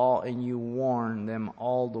stand tall, and you warn them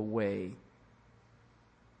all the way,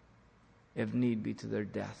 if need be, to their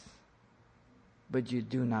death. But you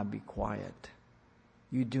do not be quiet.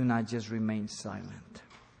 You do not just remain silent.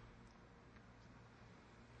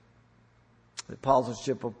 The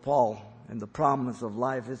apostleship of Paul and the promise of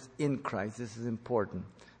life is in Christ. This is important.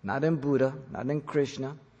 Not in Buddha, not in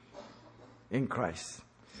Krishna, in Christ.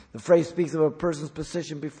 The phrase speaks of a person's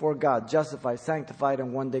position before God, justified, sanctified,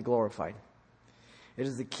 and one day glorified. It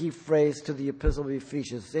is the key phrase to the Epistle of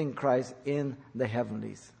Ephesians, in Christ, in the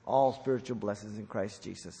heavenlies. All spiritual blessings in Christ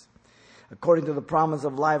Jesus. According to the promise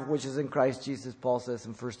of life which is in Christ Jesus, Paul says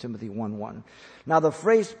in 1 Timothy 1:1. Now the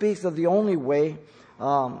phrase speaks of the only way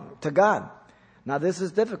to God. Now this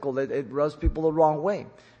is difficult. It rubs people the wrong way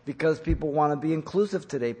because people want to be inclusive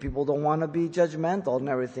today. People don't want to be judgmental and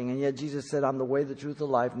everything. And yet Jesus said, I'm the way, the truth, the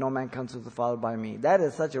life. No man comes to the Father by me. That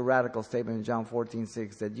is such a radical statement in John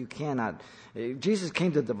 14:6 that you cannot. Jesus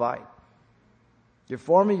came to divide. You're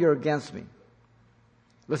for me, you're against me.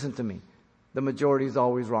 Listen to me. The majority is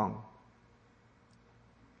always wrong.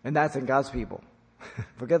 And that's in God's people.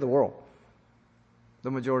 Forget the world. The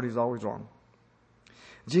majority is always wrong.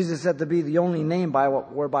 Jesus said to be the only name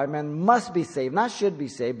whereby men must be saved. Not should be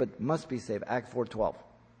saved, but must be saved. Acts 4:12.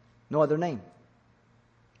 No other name.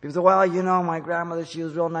 People say, well, you know, my grandmother, she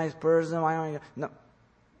was a real nice person. No.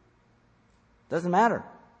 Doesn't matter.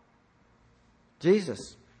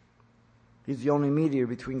 Jesus. He's the only mediator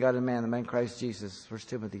between God and man, the man Christ Jesus. 1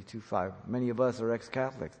 Timothy 2:5. Many of us are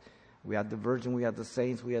ex-Catholics. We had the Virgin, we had the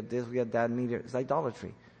saints, we had this, we had that mediator. It's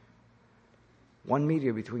idolatry. One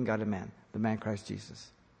mediator between God and man, the man Christ Jesus.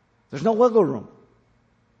 There's no wiggle room.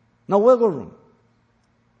 No wiggle room.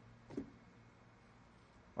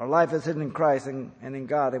 Our life is hidden in Christ and in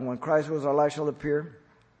God. And when Christ rules, our life shall appear.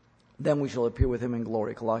 Then we shall appear with him in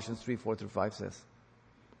glory. Colossians 3:4-5 says.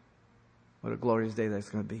 What a glorious day that's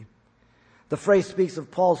going to be. The phrase speaks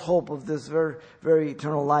of Paul's hope of this very, very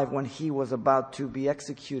eternal life when he was about to be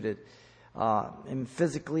executed. And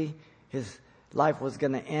physically, his life was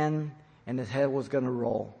going to end and his head was going to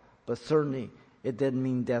roll. But certainly, it didn't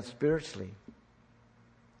mean death spiritually.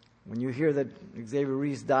 When you hear that Xavier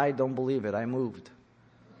Reese died, don't believe it. I moved.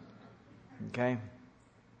 Okay?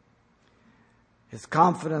 His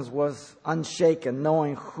confidence was unshaken,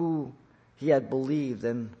 knowing who he had believed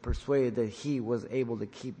and persuaded that he was able to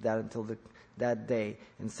keep that until that day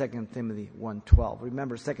in 2 Timothy 1:12.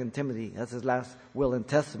 Remember, 2 Timothy, that's his last will and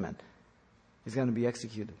testament. He's going to be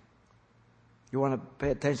executed. You want to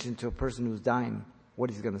pay attention to a person who's dying, what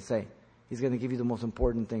he's going to say. He's going to give you the most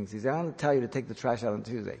important things. He's going to tell you to take the trash out on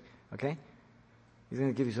Tuesday. Okay? He's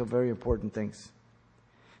going to give you some very important things.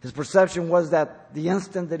 His perception was that the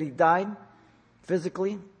instant that he died,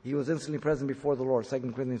 physically, he was instantly present before the Lord.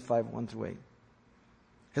 2 Corinthians 5:1-8.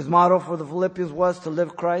 His motto for the Philippians was to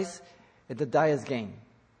live Christ and to die as gain.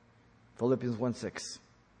 Philippians 1:6.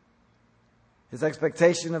 His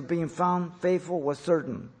expectation of being found faithful was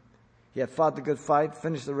certain. He had fought the good fight,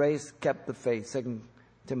 finished the race, kept the faith. 2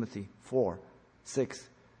 Timothy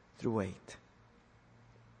 4:6-8.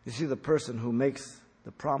 You see, the person who makes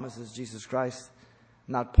the promises, Jesus Christ,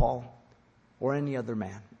 not Paul or any other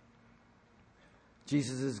man.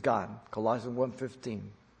 Jesus is God. Colossians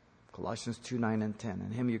 1:15. Colossians 2:9-10.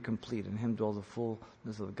 In him you're complete. In him dwells the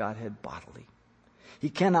fullness of the Godhead bodily. He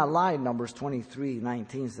cannot lie, Numbers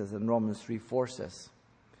 23:19 says, and Romans 3:4 says.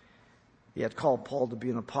 He had called Paul to be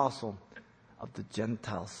an apostle of the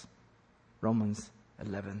Gentiles. Romans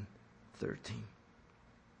 11:13.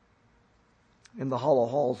 In the hollow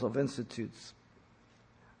halls of institutes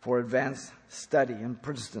for advanced study in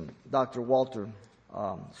Princeton, Dr. Walter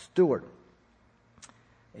Stewart,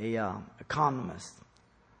 an economist,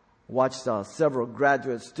 watched several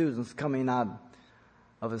graduate students coming out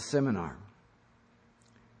of a seminar.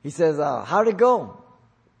 He says, how'd it go?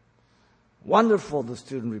 Wonderful, the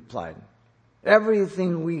student replied.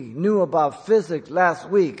 Everything we knew about physics last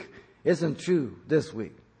week isn't true this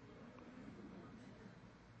week.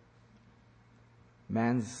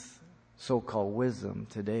 Man's so-called wisdom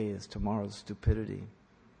today is tomorrow's stupidity.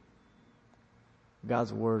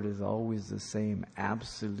 God's word is always the same,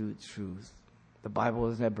 absolute truth. The Bible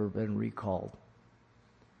has never been recalled.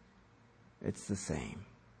 It's the same.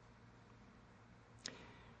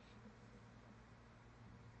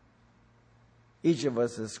 Each of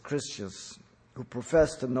us as Christians who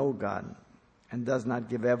profess to know God and does not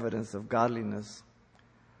give evidence of godliness,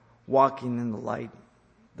 walking in the light,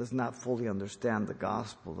 does not fully understand the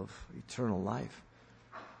gospel of eternal life,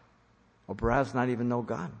 or perhaps not even know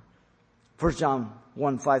God. 1 John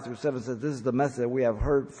 1:5-7 says, this is the message that we have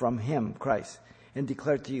heard from him, Christ, and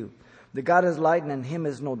declare to you, that God is light and in him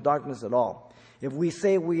is no darkness at all. If we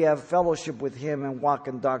say we have fellowship with him and walk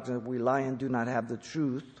in darkness, we lie and do not have the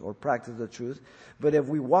truth or practice the truth. But if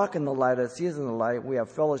we walk in the light as he is in the light, we have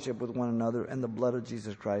fellowship with one another, and the blood of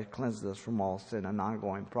Jesus Christ cleanses us from all sin, an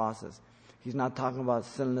ongoing process. He's not talking about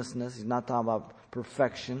sinlessness. He's not talking about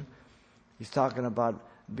perfection. He's talking about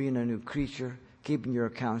being a new creature, keeping your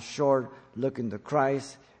account short, looking to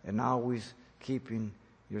Christ, and always keeping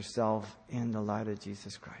yourself in the light of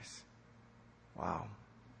Jesus Christ. Wow.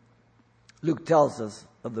 Luke tells us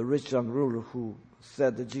of the rich young ruler who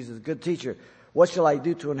said to Jesus, good teacher, what shall I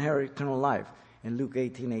do to inherit eternal life? In Luke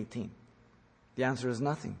 18:18. The answer is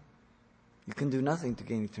nothing. You can do nothing to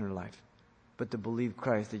gain eternal life, but to believe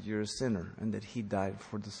Christ that you're a sinner and that he died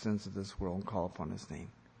for the sins of this world and call upon his name.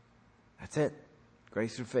 That's it.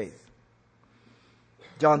 Grace through faith.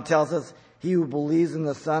 John tells us, he who believes in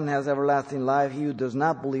the Son has everlasting life. He who does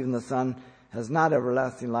not believe in the Son has not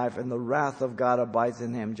everlasting life, and the wrath of God abides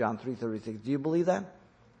in him. John 3:36. Do you believe that?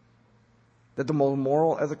 That the most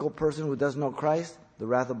moral, ethical person who doesn't know Christ, the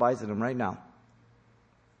wrath abides in him right now.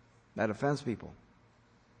 That offends people.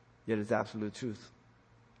 Yet it's absolute truth.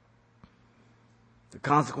 The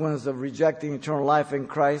consequence of rejecting eternal life in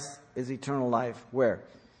Christ is eternal life. Where?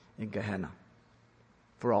 In Gehenna.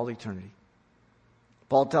 For all eternity.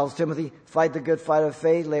 Paul tells Timothy, fight the good fight of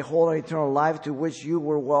faith, lay hold on eternal life to which you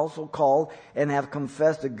were also called and have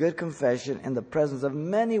confessed a good confession in the presence of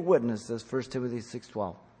many witnesses. 1 Timothy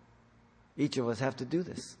 6:12. Each of us have to do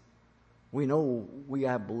this. We know we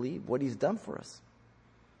have believed what he's done for us.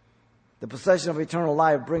 The possession of eternal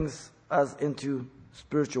life brings us into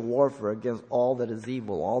spiritual warfare against all that is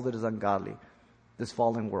evil, all that is ungodly, this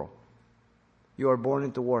fallen world. You are born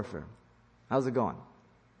into warfare. How's it going?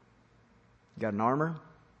 You got an armor?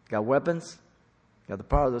 You got weapons? You got the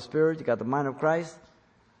power of the Spirit? You got the mind of Christ?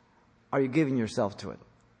 Are you giving yourself to it?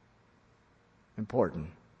 Important.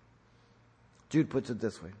 Jude puts it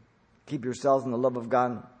this way. Keep yourselves in the love of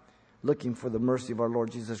God, looking for the mercy of our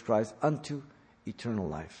Lord Jesus Christ unto eternal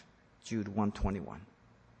life. Jude 1:21.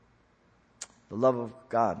 The love of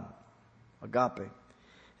God, agape,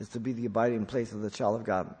 is to be the abiding place of the child of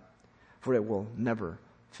God, for it will never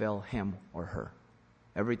fail him or her.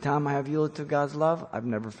 Every time I have yielded to God's love, I've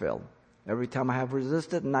never failed. Every time I have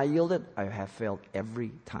resisted and I yielded, I have failed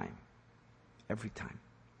every time. Every time.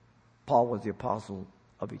 Paul was the apostle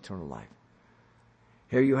of eternal life.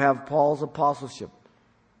 Here you have Paul's apostleship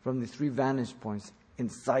from the three vantage points.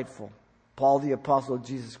 Insightful. Paul the apostle of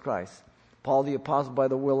Jesus Christ. Paul the apostle by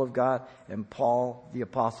the will of God. And Paul the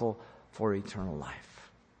apostle for eternal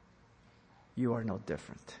life. You are no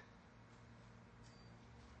different.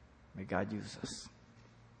 May God use us.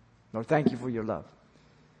 Lord, thank you for your love,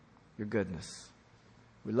 your goodness.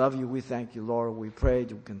 We love you. We thank you, Lord. We pray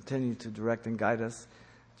you continue to direct and guide us.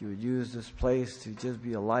 You would use this place to just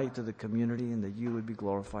be a light to the community and that you would be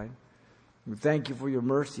glorified. We thank you for your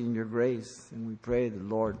mercy and your grace. And we pray that,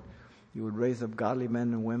 Lord, you would raise up godly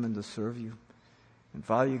men and women to serve you. And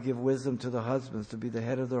Father, you give wisdom to the husbands to be the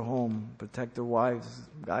head of their home, protect their wives,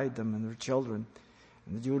 guide them and their children,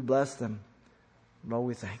 and that you would bless them. Lord,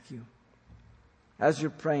 we thank you. As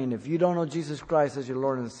you're praying, if you don't know Jesus Christ as your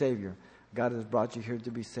Lord and Savior, God has brought you here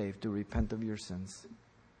to be saved, to repent of your sins.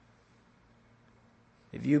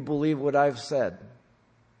 If you believe what I've said,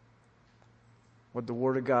 what the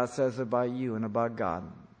Word of God says about you and about God,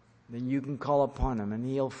 then you can call upon Him and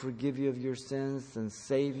He'll forgive you of your sins and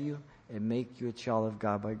save you and make you a child of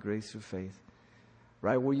God by grace through faith.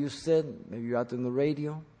 Right where you sit, maybe you're out there on the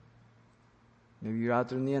radio, maybe you're out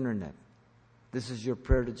there on the internet. This is your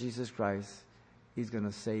prayer to Jesus Christ. He's going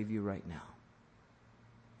to save you right now.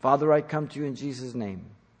 Father, I come to you in Jesus' name.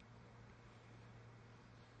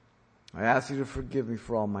 I ask you to forgive me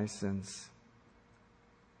for all my sins.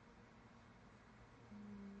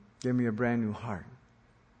 Give me a brand new heart.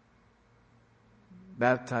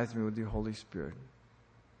 Baptize me with your Holy Spirit.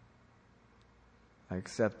 I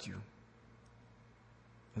accept you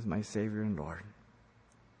as my Savior and Lord.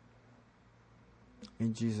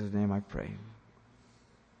 In Jesus' name I pray.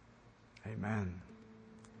 Amen.